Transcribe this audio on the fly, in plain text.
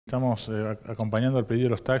Estamos acompañando al pedido de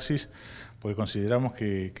los taxis porque consideramos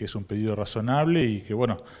que es un pedido razonable y que,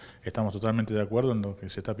 bueno, estamos totalmente de acuerdo en lo que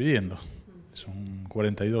se está pidiendo. Es un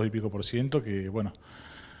 42 y pico por ciento que, bueno,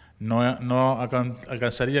 no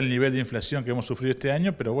alcanzaría el nivel de inflación que hemos sufrido este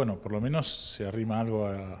año, pero bueno, por lo menos se arrima algo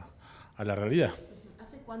a la realidad.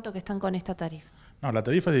 ¿Hace cuánto que están con esta tarifa? No, la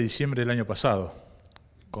tarifa es de diciembre del año pasado,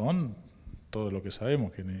 con todo lo que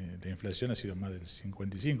sabemos, que la inflación ha sido más del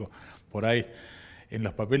 55. Por ahí en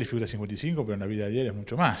los papeles figura 55, pero en la vida diaria es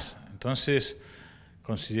mucho más. Entonces,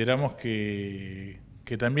 consideramos que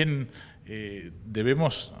también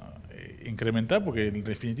debemos incrementar, porque en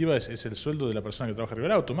definitiva es el sueldo de la persona que trabaja arriba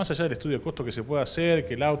del auto. Más allá del estudio de costo que se pueda hacer,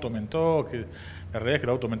 que el auto aumentó, que la realidad es que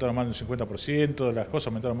el auto aumentaron más de un 50%, las cosas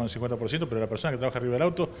aumentaron más de un 50%, pero la persona que trabaja arriba del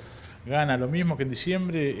auto gana lo mismo que en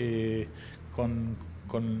diciembre, es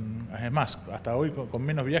más, hasta hoy con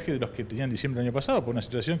menos viajes de los que tenían en diciembre del año pasado, por una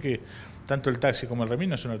situación que tanto el taxi como el remis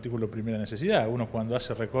no es un artículo de primera necesidad. Uno cuando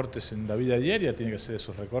hace recortes en la vida diaria tiene que hacer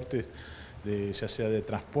esos recortes, ya sea de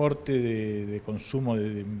transporte, de consumo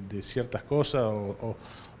de ciertas cosas, o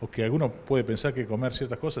que alguno puede pensar que comer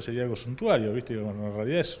ciertas cosas sería algo suntuario, ¿viste? Bueno, en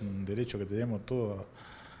realidad es un derecho que tenemos todos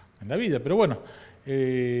en la vida, pero bueno,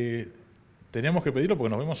 tenemos que pedirlo porque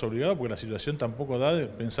nos vemos obligados, porque la situación tampoco da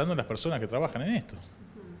pensando en las personas que trabajan en esto.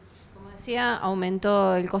 Como decía,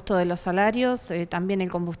 aumentó el costo de los salarios, también el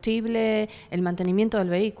combustible, el mantenimiento del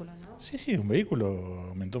vehículo, ¿no? Sí, un vehículo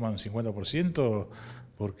aumentó más de un 50%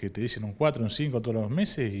 porque te dicen un 4, un 5 todos los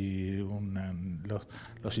meses y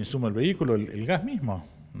los insumos del vehículo, el gas mismo.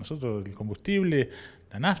 Nosotros, el combustible,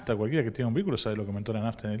 la nafta, cualquiera que tenga un vehículo sabe lo que aumentó la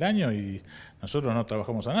nafta en el año, y nosotros no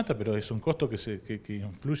trabajamos a nafta, pero es un costo que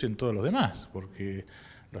influye en todos los demás, porque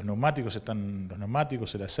los neumáticos,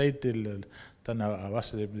 el aceite, están a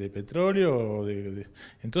base de petróleo,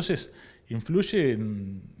 entonces influye,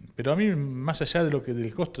 pero a mí, más allá de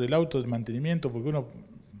del costo del auto, del mantenimiento, porque uno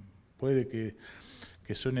puede que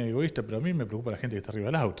suene egoísta, pero a mí me preocupa la gente que está arriba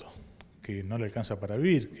del auto, que no le alcanza para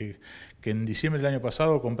vivir, que en diciembre del año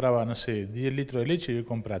pasado compraba, no sé, 10 litros de leche y hoy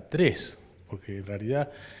compra 3, porque en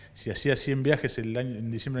realidad si hacía 100 viajes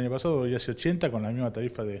en diciembre del año pasado, hoy hace 80 con la misma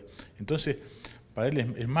tarifa entonces, para él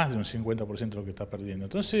es más de un 50% lo que está perdiendo.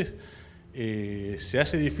 Entonces, se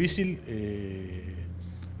hace difícil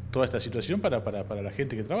toda esta situación para la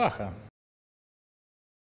gente que trabaja.